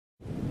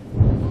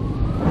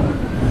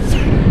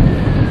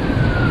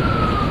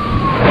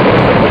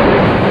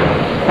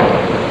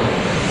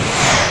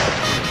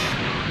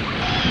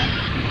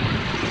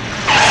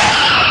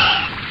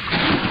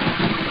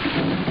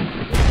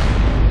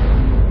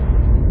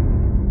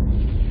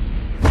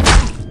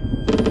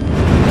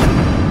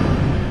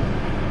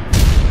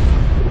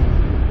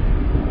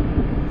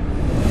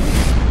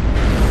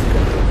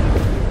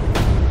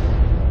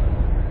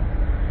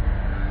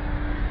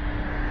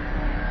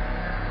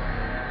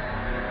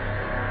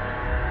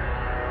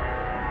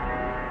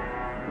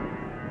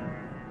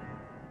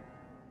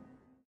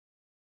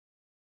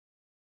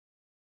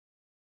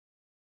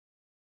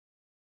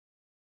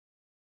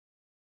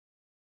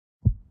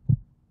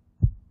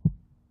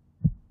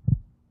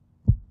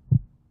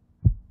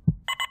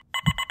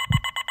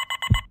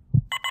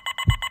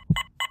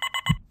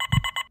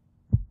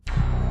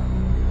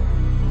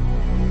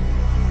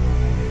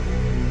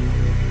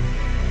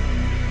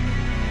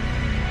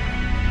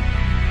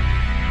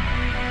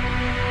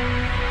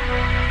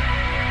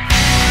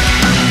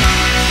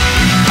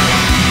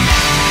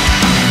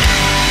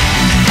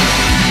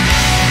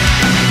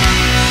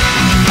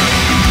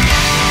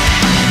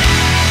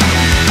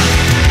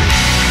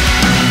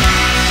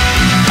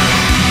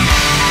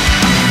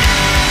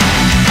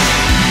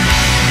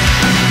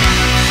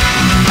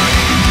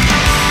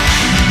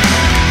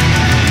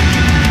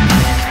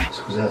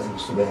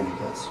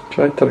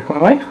Ciao Ettore, come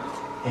vai?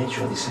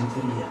 C'ho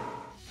dissenteria.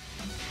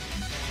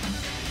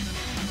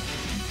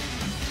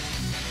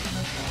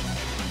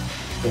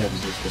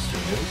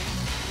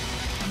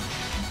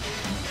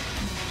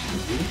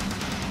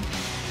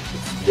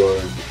 It's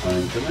Goran on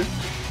internet.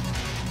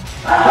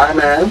 Hi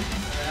man!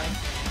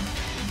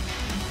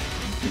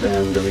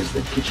 Then there is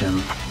the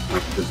kitchen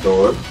at the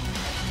door.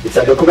 It's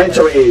a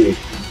documentary!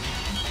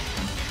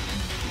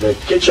 The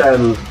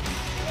kitchen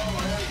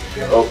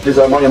of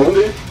Disarmonia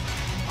Mundi.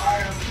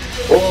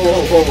 Oh.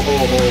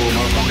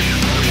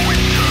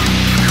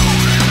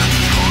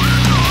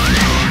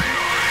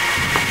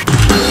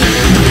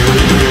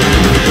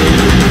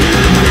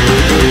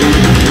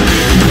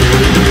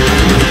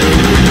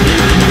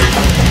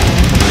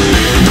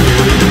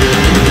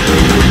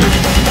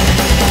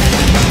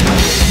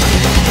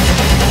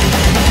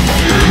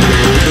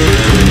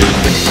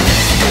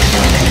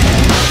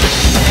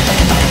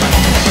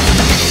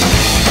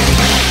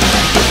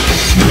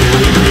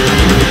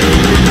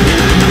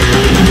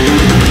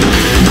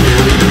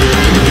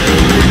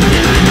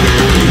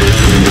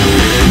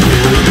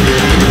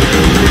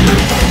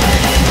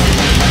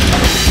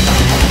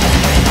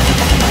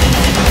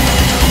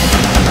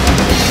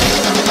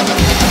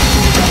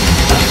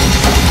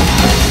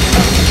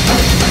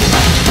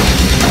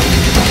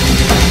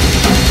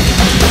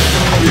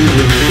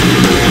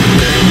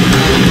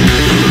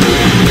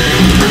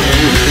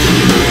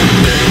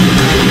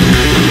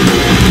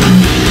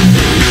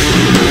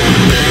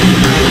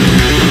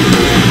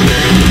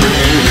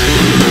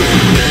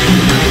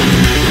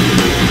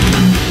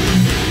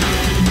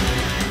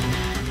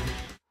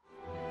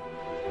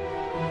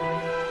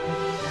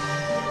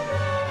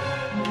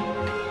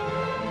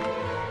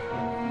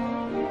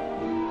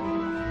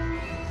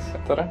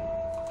 Ettore?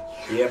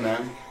 Yeah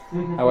man.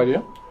 How are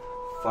you?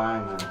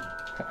 Fine man.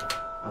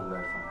 I'm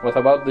very fine. What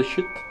about the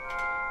shit?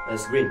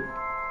 It's green.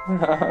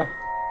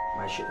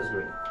 My shit is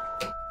green.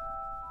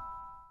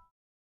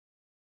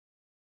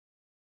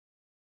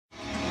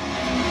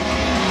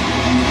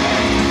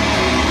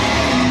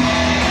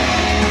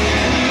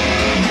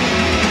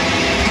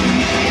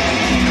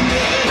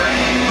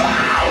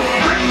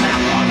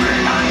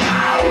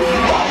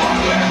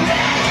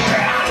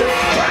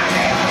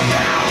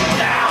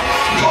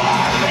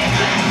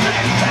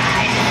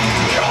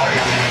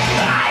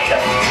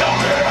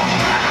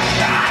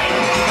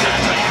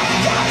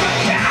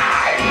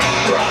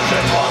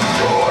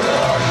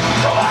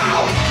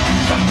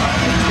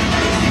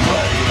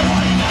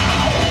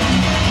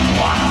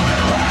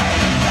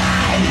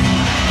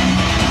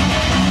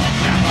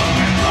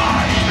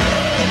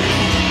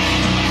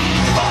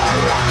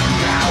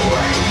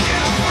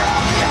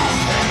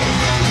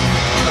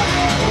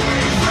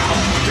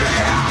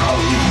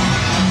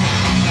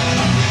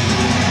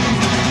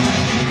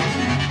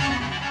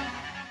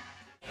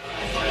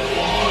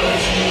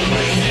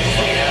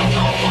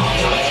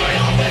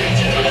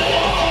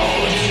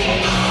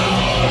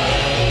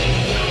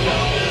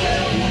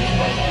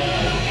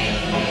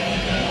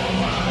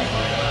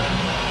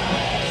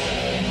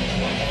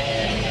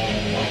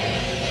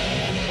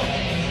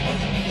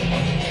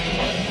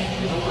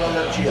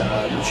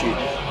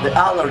 The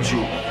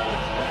allergy.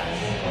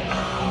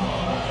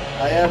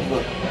 I have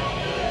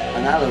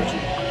an allergy.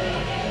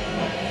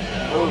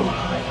 Oh.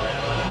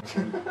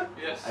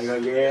 Yes. I go,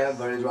 yeah,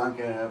 very drunk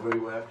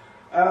everywhere.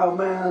 Oh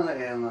man,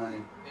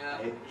 and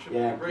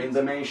yeah, in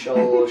the main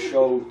show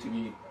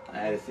TV,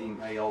 I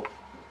think I hope.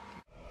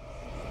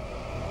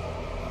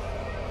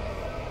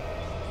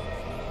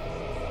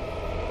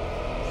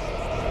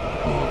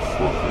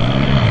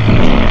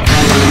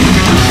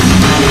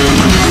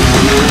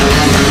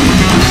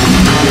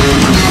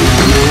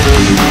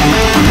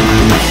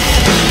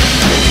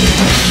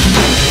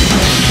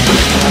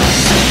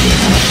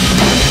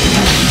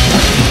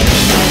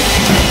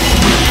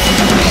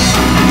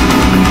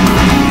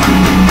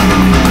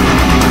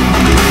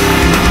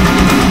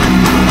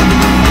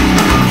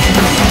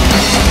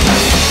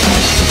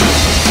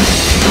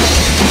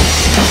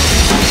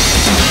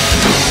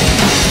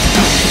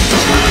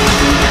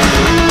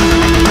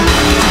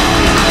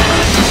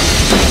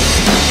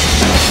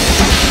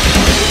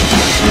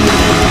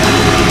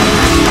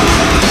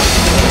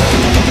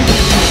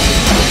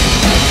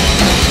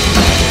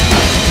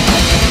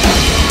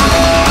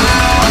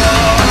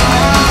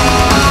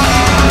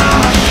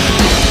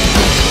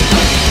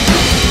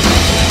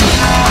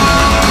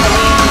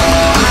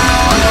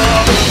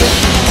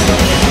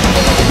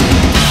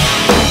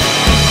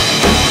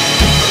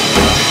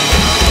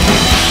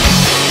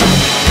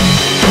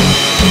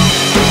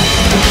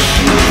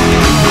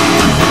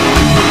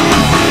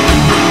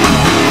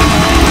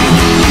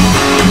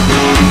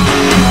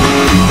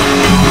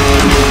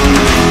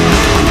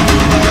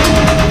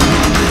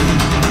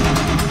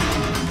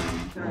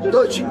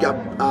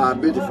 A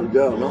beautiful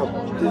girl,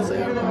 not this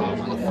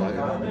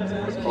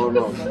or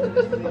not?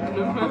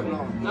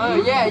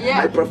 Oh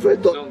yeah. I prefer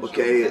to,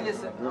 okay,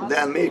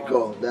 Dan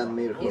Mirko.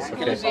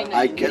 Okay.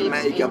 I can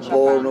make a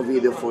porno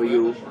video for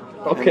you.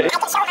 Okay.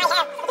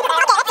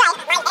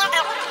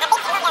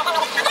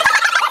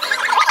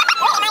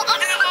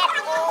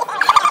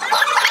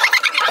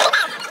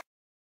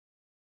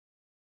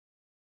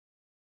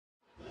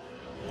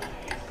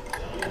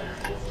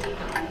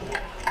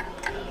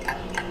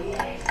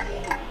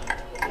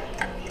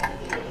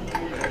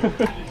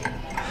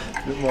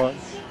 Good morning.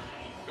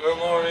 Good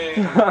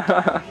morning.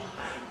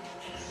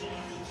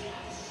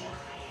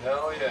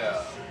 Hell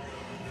yeah.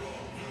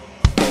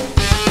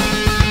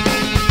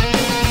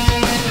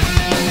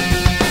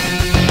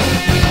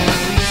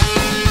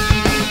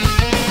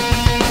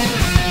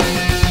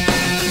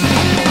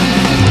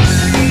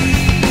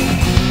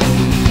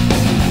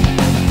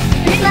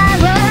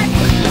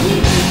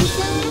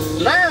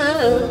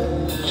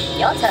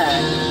 Your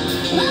turn.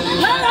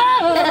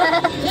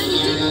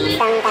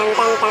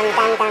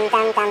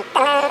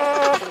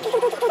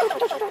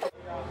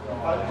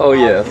 Oh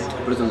yes.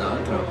 Preso un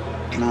altro?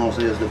 No,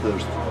 say is the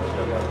first.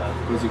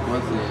 Così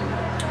quasi.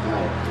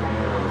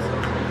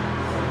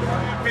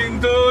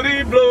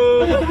 Pintori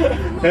blu,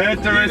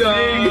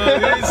 interesting,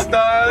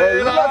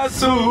 stare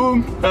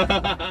lassù.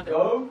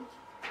 Go.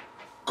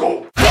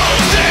 Go.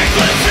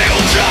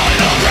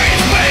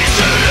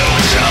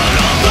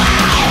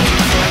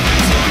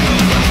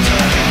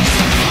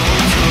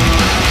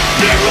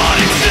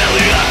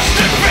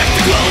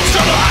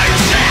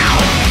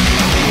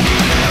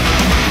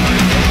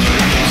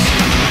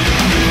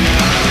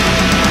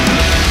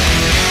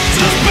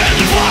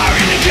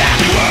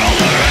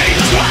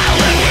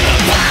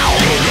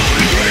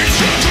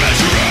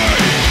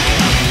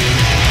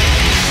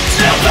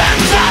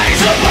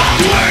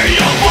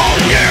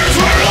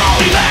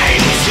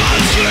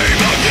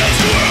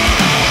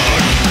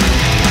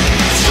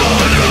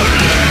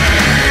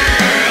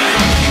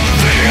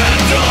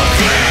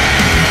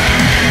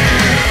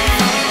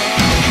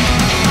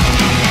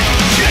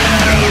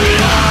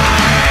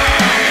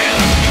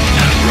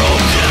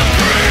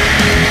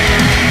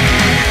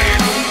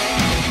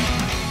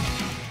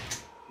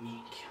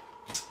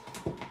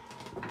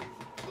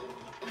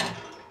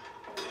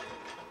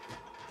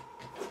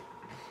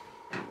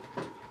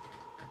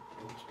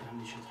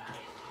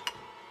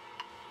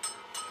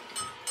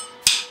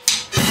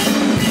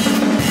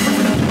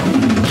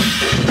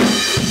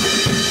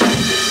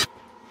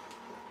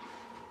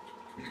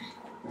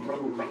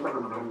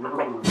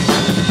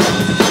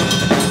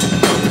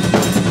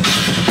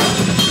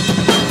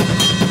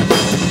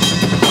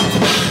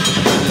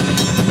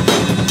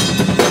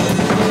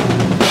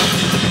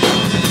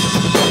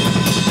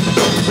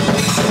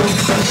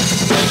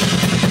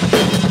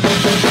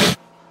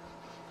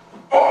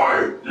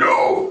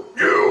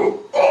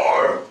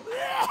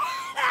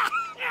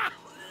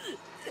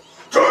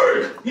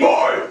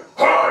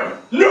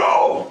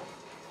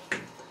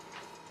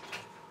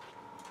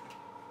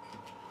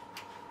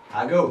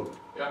 I go.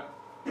 Yeah.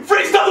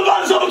 Freestyle the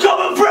bunch of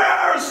common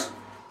prayers!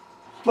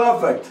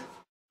 Perfect.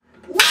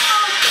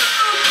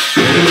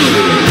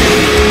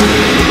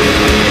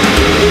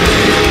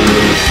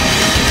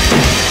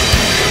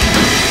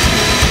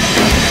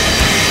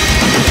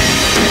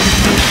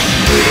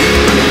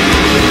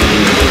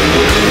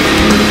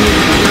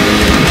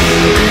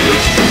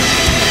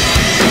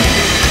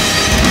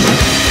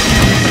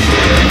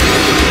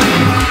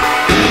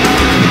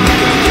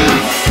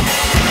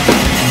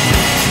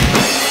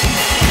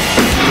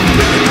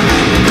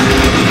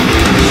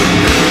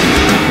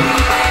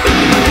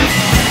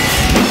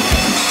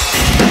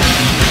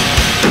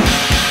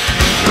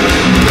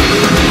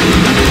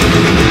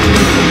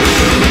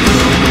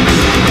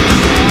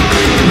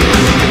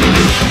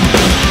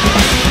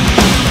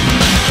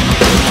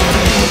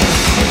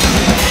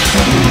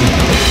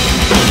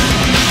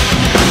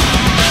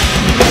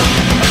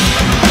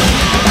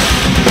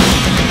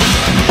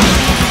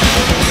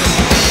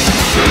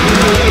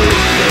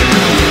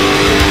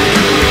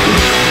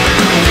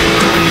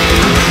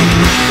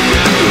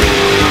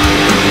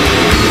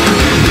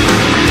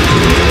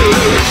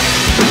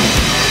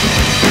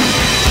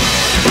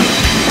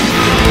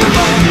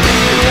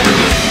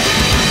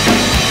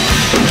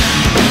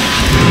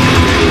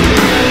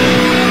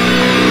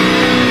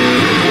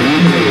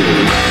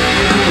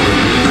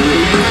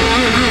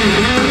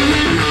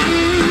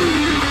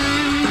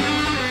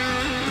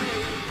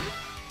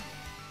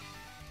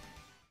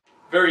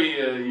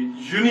 Very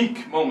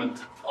unique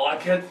moment. Oh, I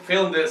can't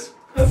film this.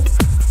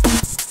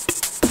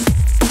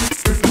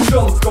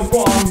 Still come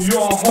from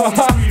your home,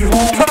 sweet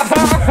home.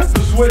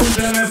 The switch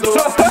and it's the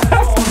right.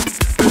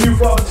 The new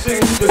prophet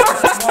sings the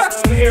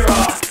modern era.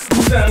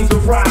 Stands so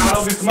proud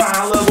of his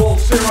level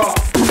zero.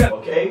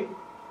 Okay.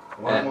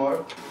 One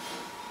more.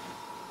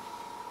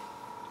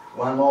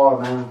 One more,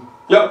 man.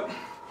 Yep.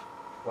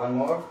 One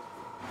more.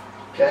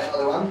 Okay,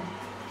 another one.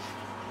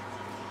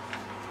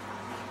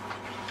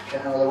 Okay,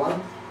 another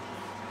one.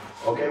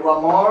 Okay,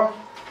 one more.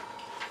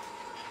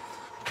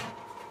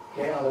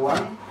 Okay, another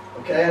one.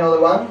 Okay, another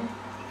one.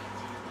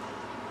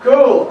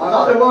 Cool,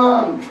 another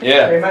one.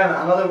 Yeah. Okay, man,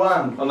 another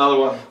one. Another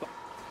one.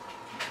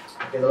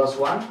 Okay, the last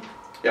one.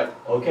 Yep.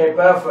 Okay,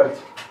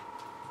 perfect.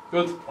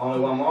 Good. Only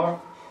one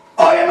more.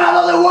 Okay, man,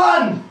 another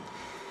one.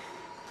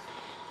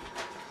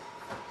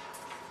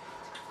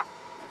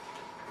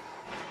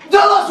 The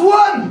last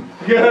one.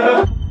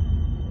 Yeah.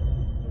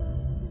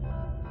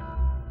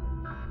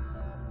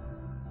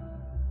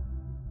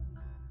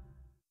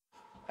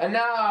 And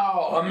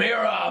now, a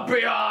mirror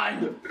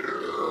behind.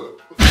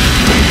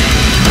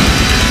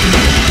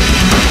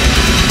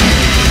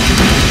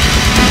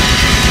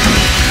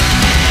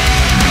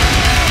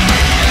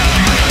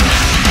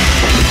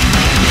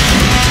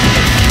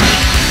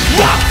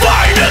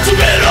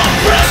 sentiment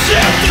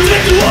oppressive, to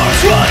make the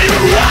words running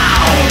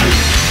around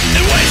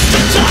and waste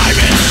the time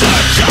in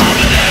search of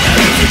an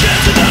enemy.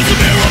 Forgetting there's a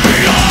mirror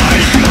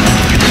behind.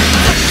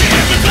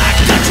 Giving back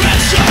the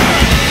treasure,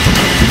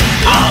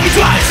 I'm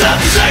twice at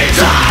the same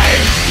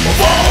time.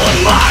 Of all of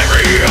my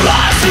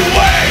realizing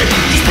way,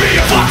 just be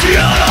a fucking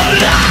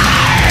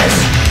lies.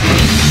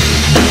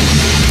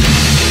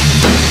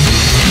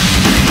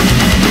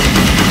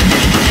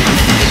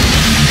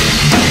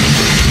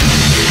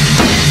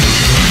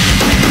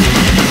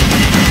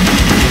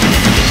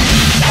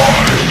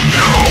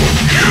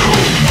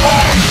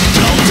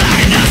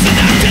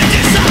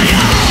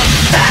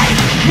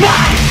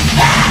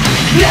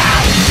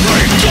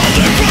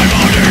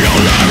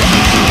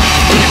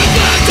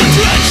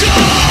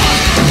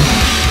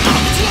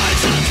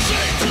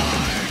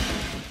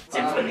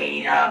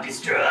 Symphony of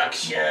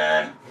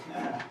Destruction.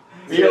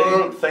 We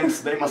all thanks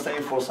they must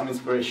aim for some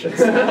inspirations.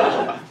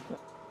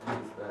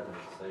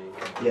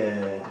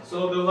 Yeah.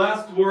 So the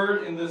last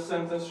word in this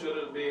sentence, should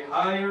it be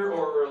higher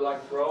or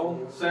like grow?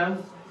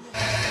 Sam?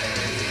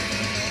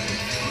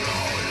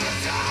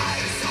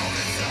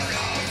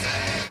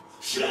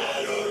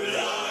 Shattered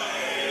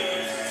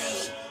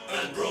lives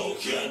and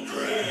broken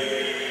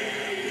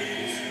dreams.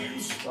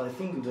 So I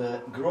think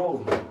the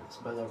growl is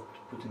better to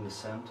put in the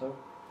center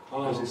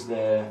because it's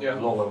the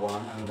lower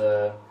one, and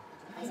the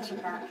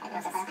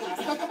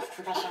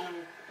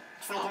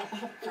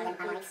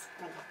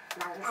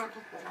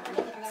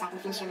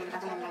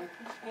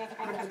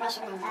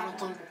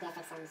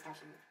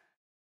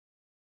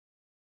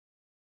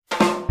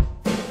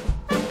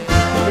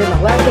Ma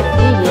guarda che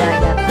figli,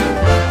 ragazzi.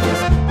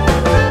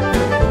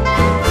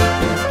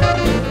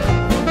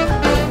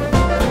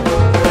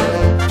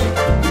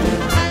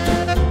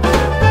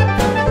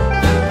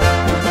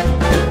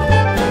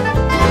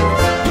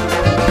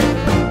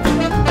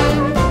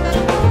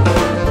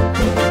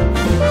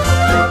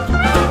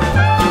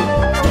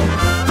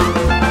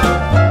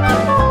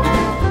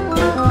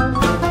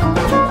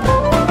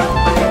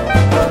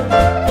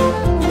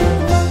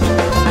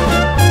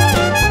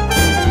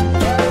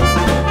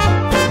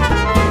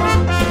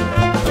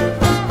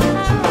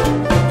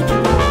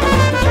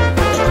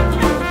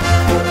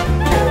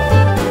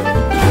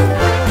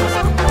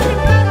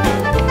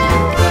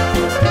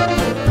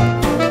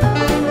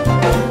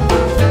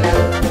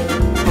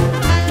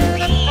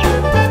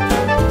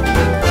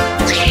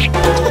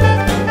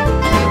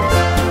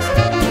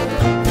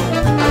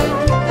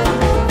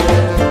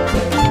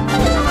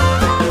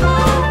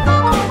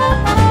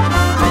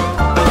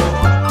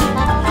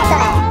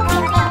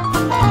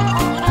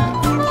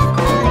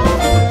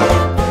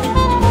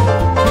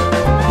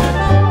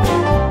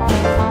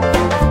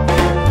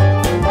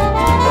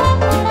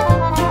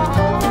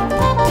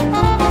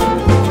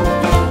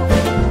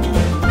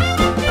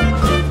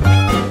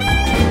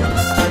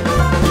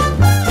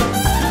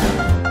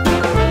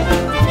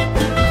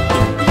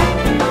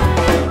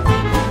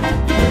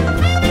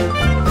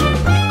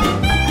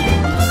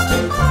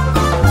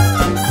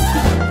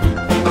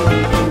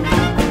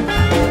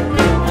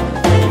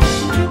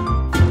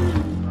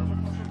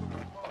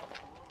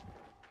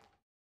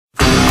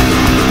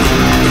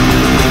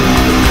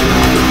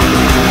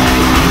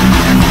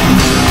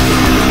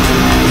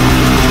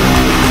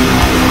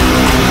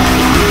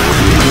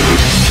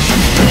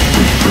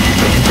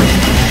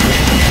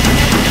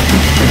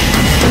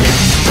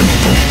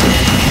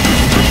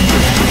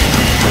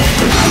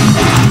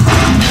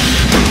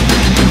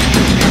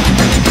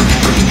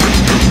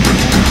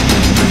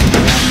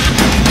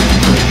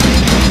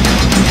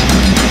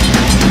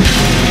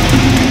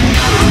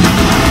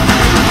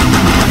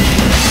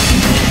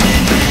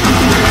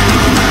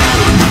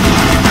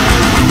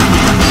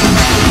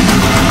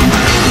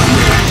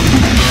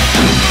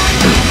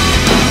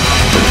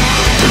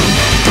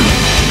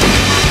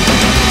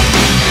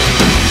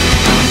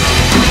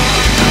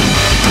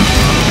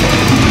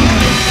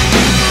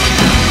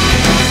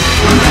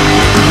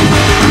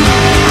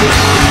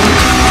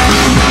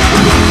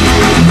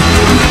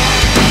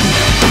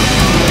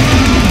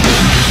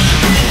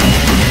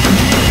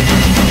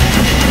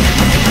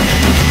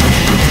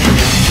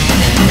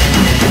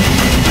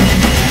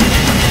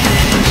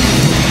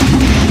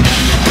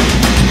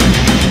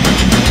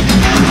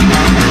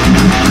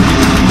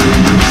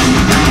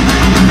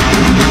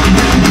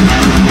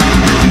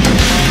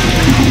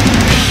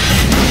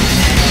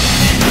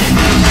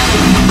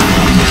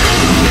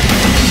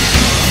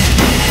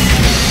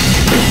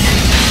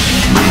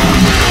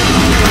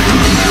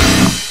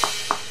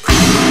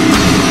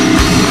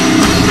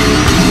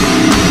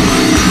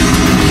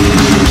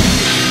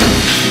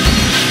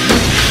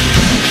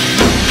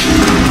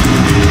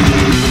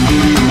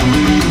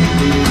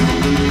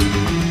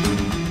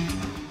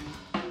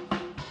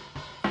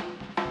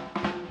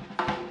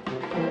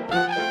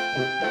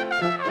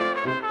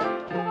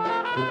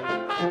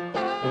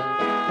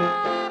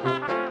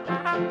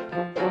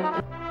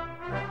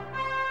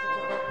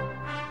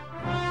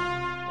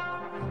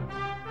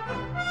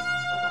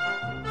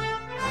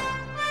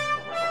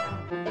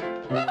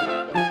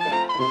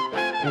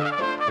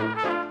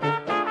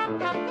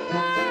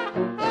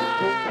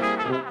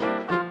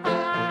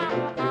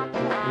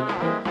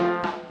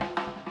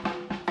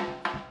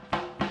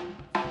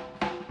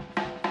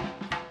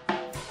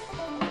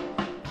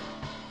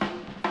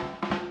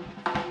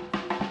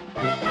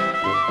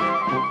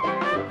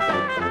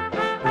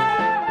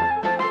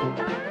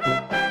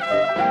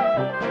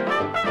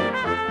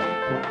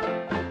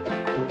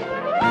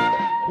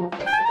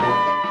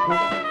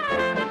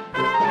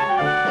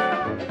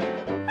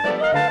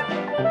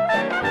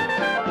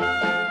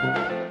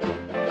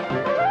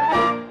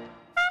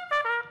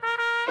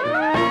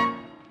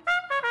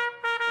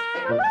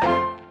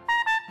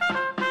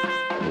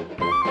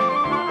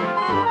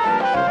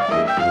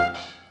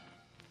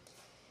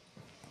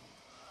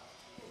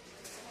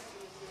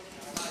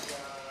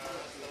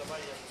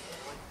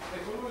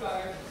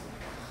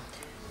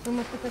 Non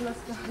metto per la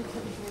scarica.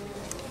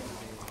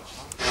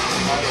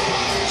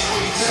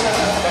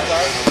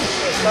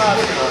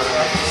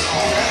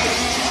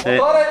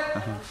 Motore,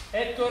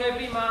 Ettore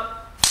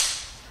prima.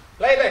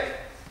 Playback.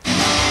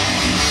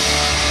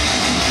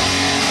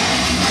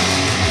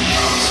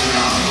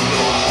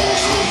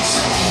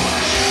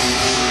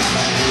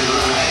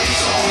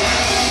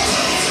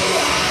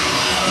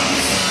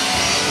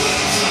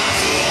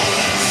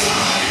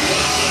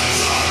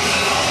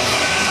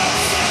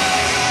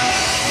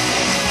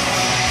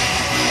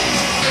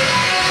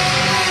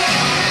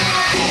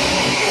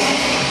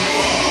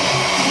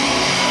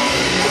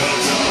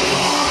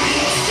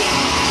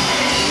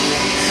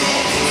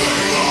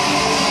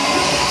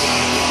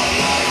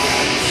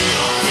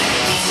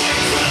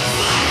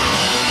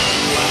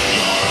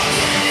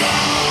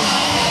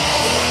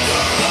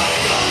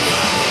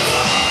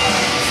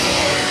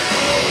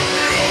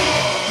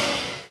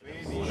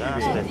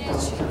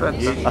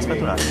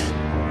 Aspetta un attimo.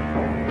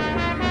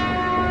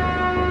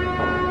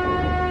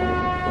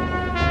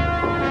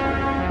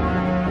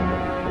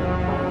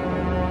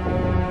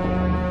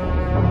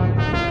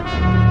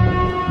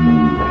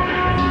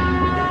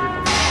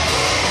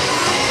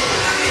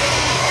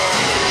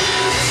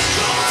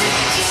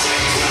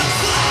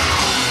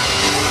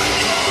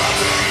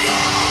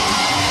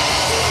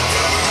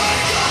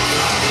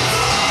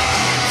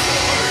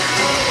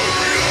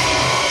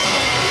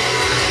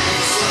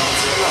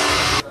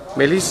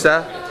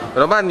 Melissa,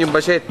 lo mandi un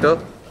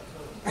bacetto?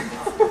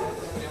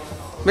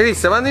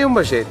 Melissa, mandi un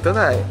bacetto,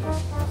 dai.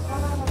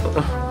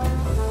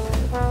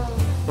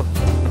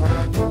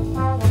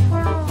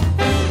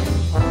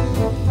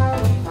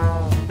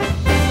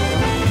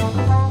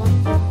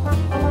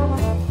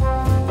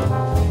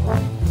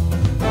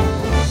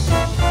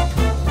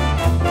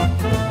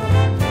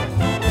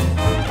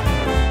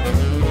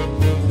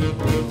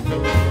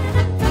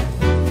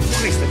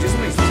 Gesù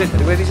Cristo, senti,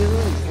 come dice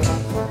tu?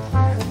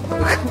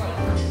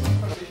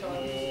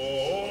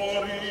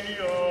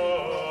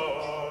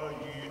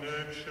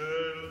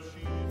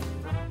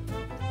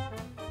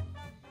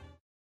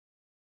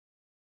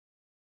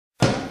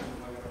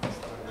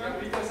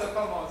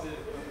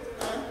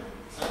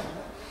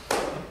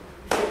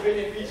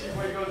 Benefici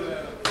puoi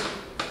godere.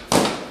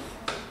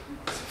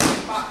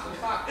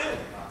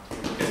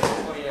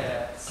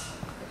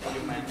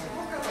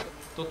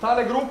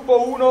 Totale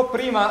gruppo 1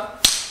 prima.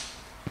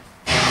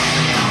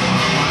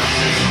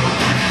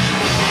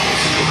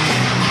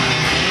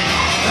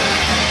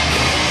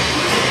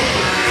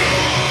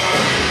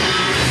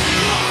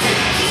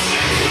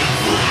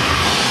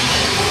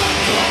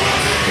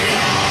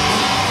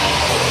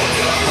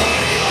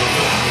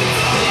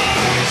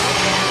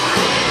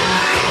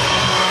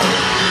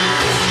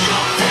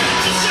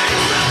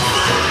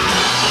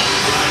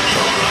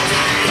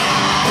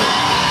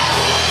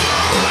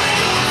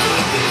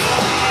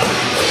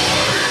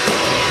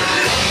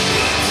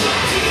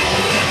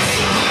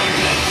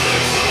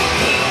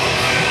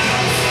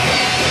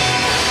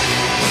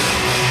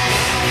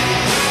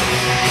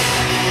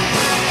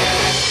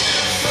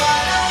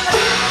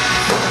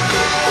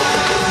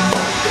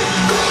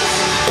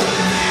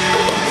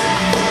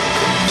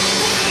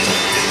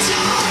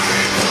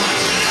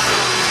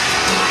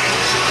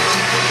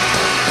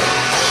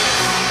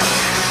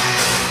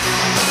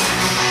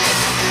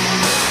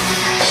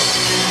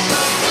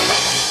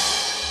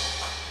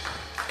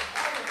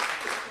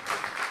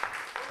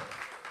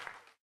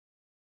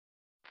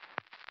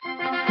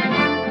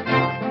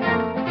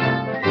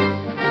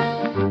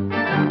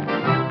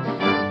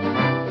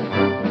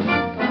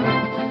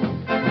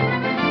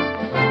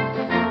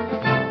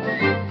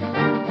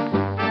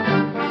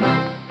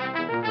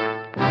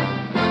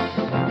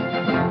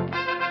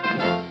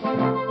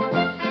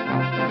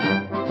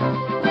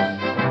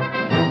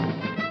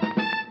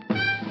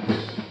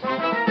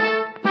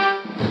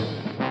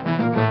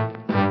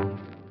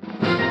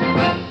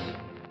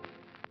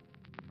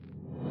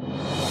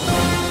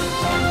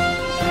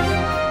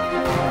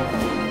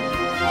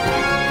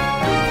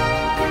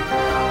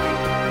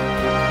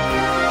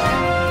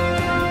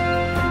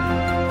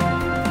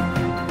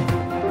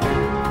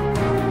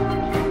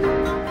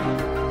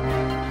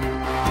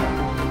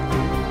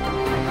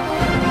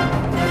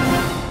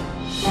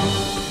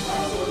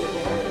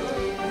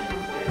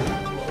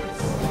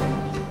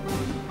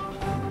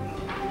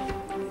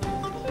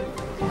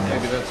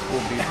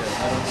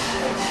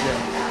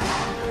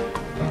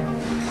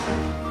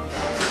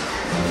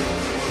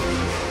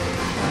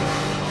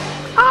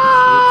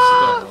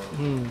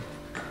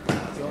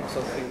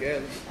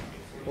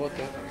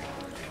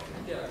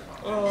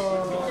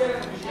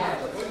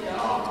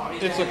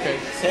 It's okay.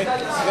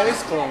 It's very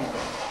strong.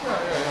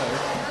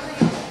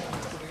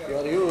 You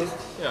are used?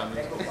 Yeah.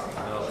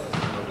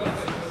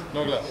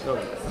 No glass.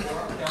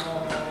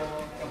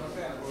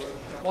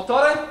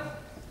 Motore?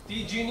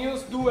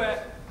 D-Genius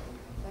 2.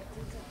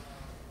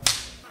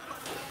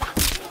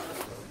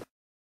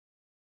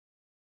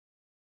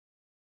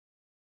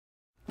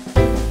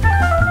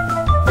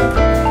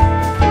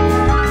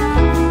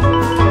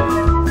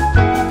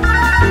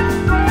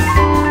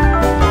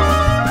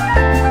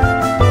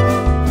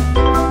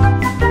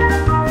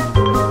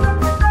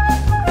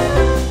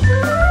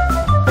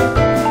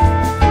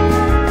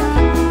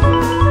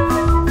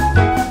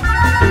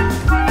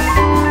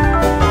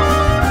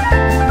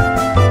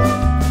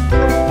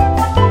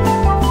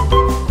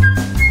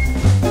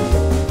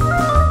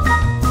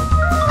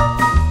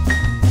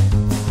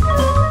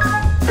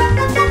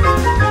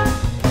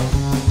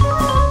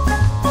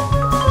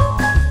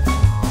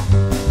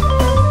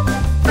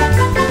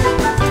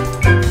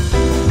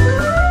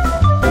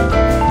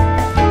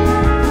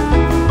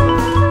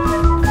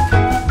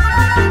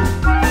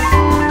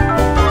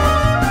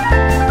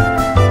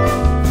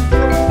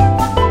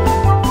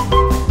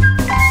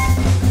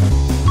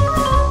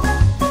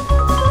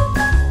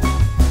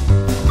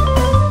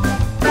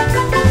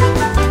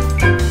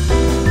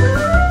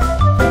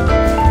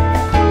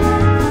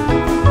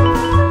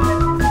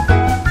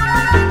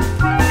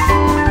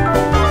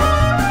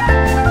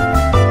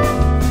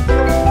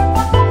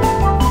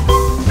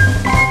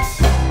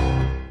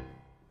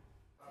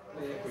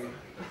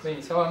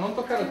 Benissimo, non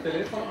toccare il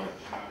telefono.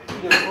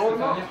 Chiudi il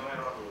forno.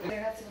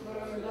 Ragazzi,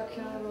 vorrei un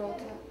blocchino alla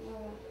ruota.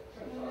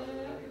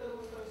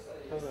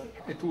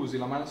 E tu usi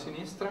la mano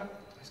sinistra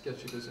e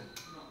schiacci così.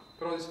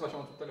 Però adesso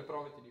facciamo tutte le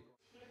prove e ti dico.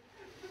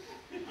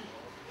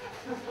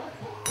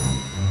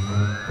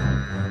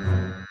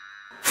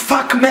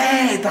 Fuck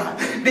metal!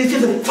 This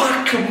is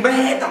fuck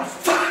metal!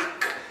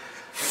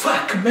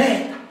 Fuck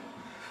metal!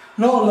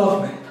 No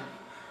love metal!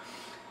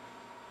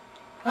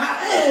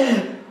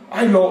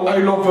 I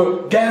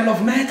love Girl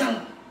of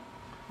Metal!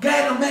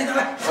 Girl of Metal!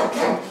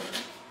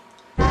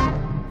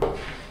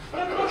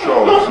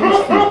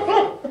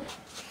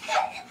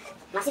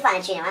 Ma si fa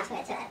nel cinema?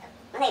 Certo.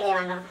 Non è che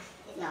rimangono.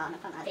 No, non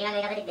fa male. Ti rimangono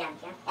i capelli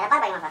bianchi, eh? E la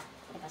barba come fa?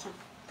 Che facciamo?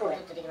 Pure.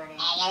 Tutto ti rimane.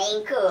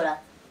 In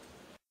culo.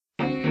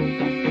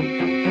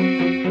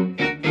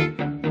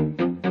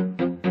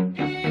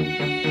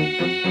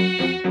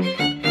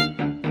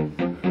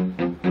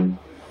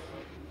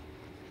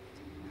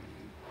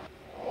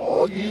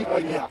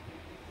 Aia.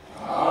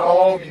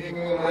 Oh,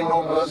 mi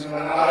non vas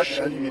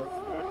lasciali.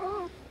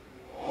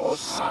 Oh,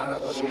 sana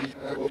da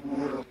solita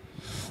cottura.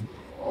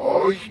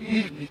 Oh,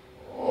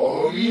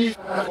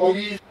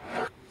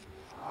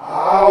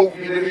 Au,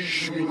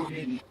 vilerisci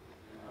mi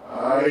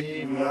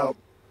Ai, mia.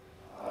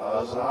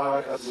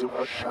 Azaka se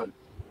bashal.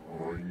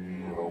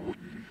 Ogni audis.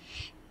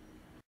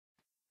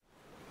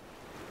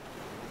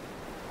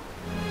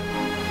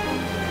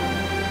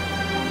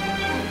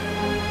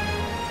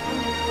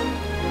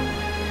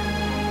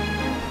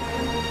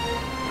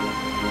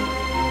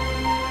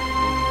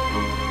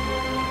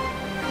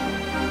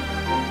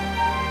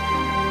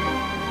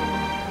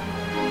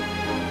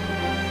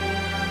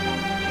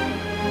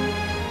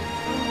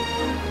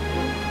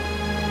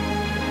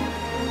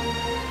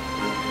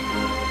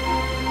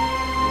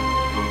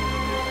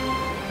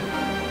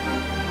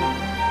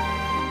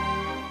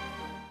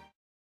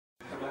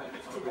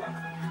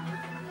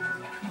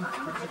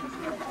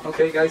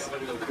 Okay, guys.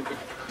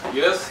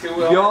 Yes, here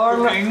we are.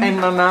 Bjorn cooking. and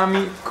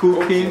Nanami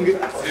cooking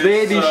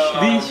Swedish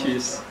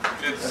dishes.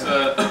 It's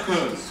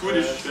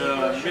Swedish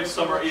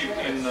Midsummer Eve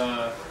in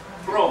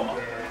Rome.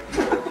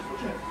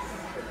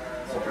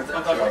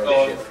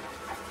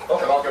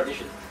 Talk about your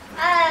dishes.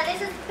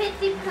 This is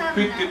pitti panna.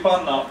 Pitti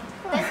panna.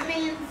 This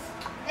means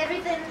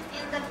everything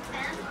in the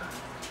pan.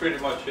 Pretty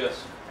much,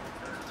 yes.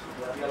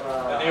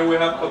 And here we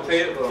have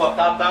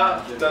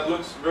patata that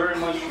looks very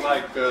much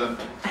like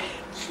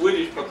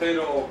Swedish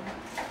potato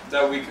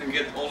that we can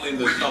get only in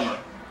the summer.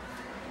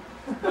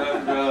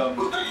 And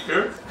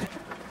here,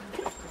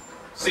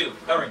 seal,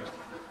 herring,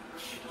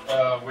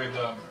 with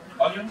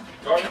onion,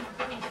 garlic,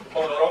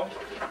 pomodoro,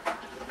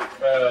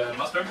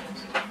 mustard,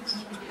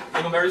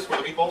 lingonberries for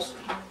the meatballs.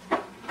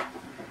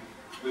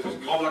 This is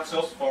black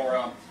sauce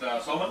for the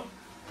salmon,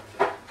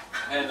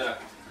 and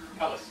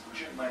callus,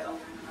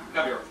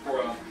 caviar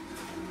for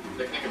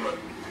the knäckebröd.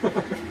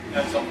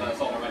 And some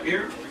salt right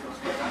here.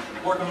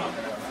 More coming up.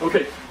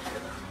 Okay.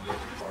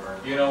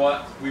 You know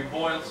what? We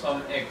boiled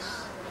some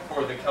eggs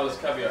for the callus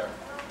caviar.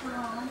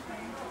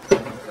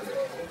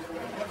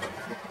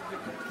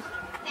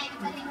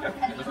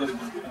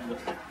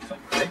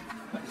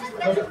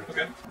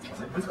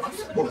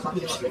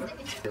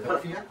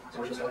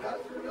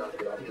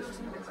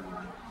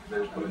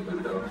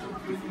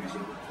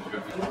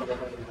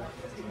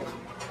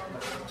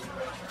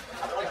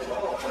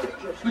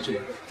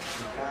 Okay.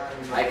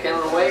 I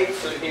cannot wait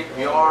to eat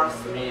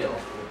Bjorn's meal.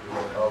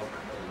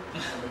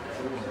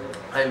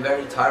 I'm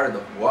very tired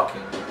of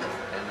walking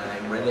and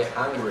I'm really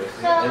hungry.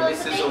 And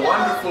this is a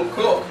wonderful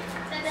cook.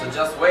 So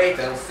just wait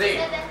and see.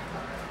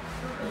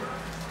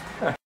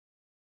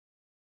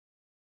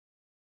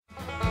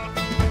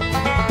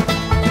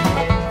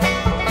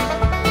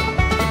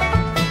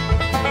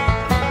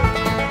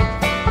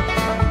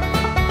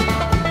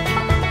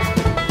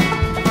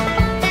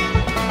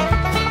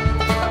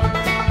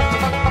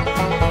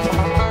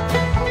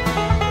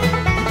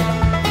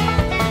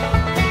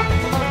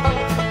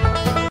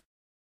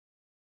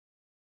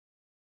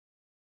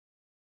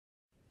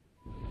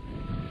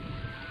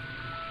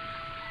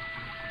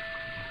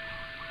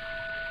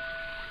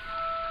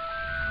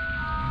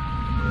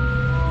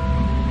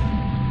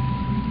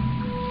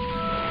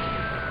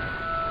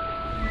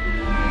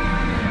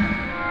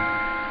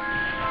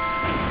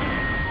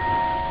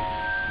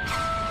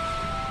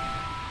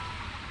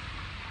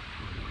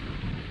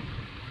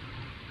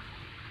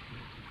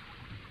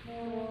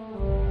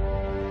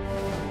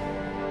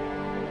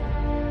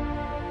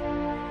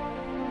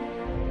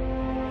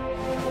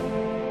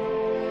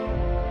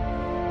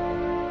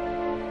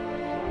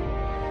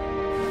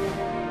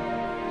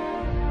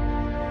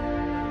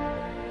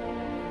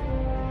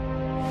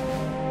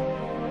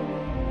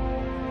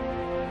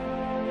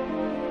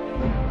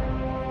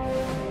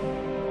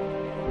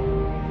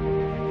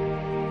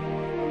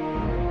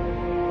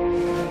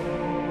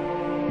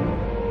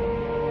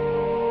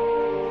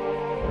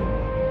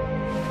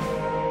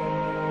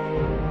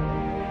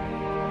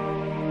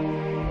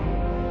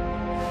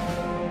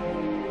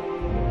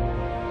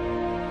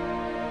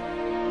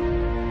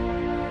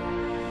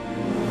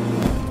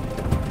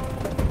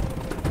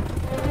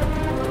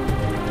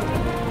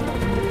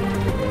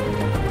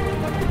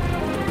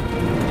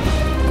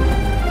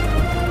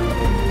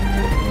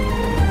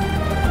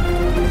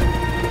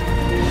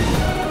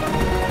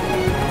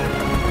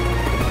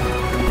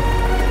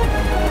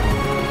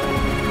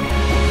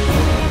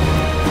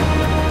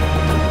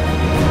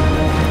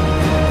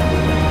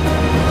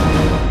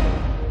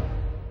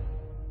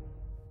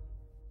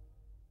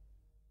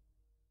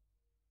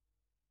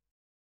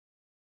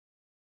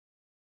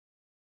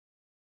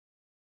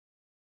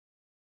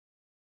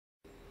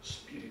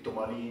 Spirito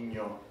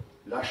maligno,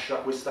 lascia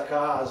questa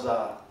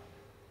casa,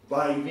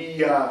 vai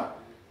via,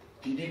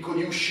 ti dico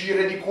di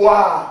uscire di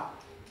qua,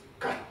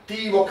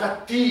 cattivo,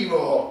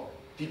 cattivo,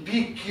 ti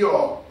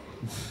picchio,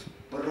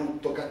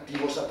 brutto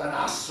cattivo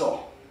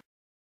satanasso.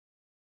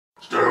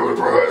 Still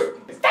impressed?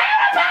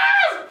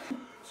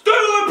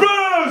 Still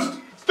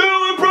impressed?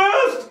 Still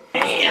impressed?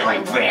 Still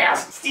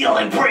impressed? Still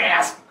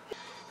impressed?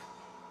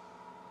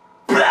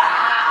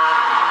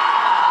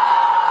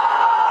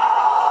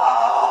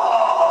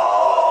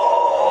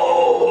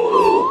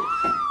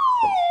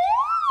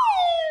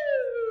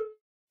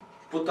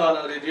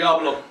 Puttana di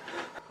diavolo.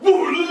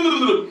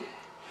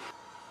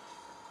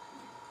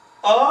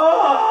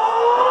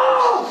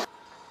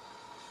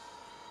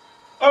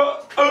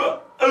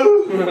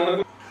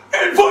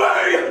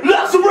 Infamy!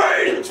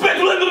 Lacerate!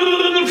 Speculate!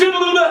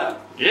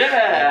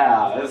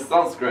 Yeah, that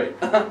sounds great.